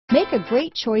Make a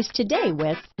great choice today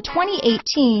with the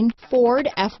 2018 Ford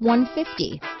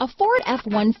F-150. A Ford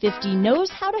F-150 knows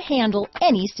how to handle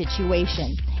any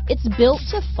situation. It's built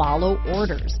to follow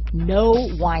orders, no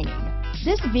whining.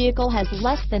 This vehicle has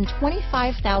less than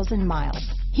 25,000 miles.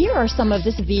 Here are some of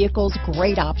this vehicle's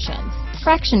great options: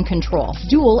 traction control,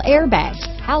 dual airbags,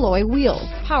 alloy wheels,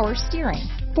 power steering,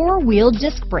 four-wheel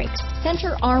disc brakes,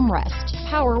 center armrest,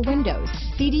 power windows,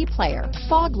 CD player,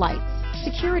 fog lights,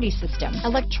 security system,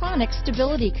 electronic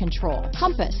stability control,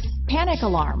 compass, panic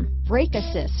alarm, brake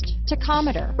assist,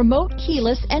 tachometer, remote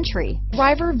keyless entry,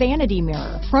 driver vanity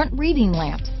mirror, front reading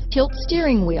lamps, tilt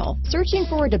steering wheel. Searching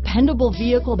for a dependable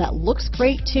vehicle that looks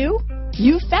great too?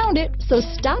 You found it, so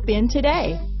stop in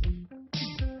today.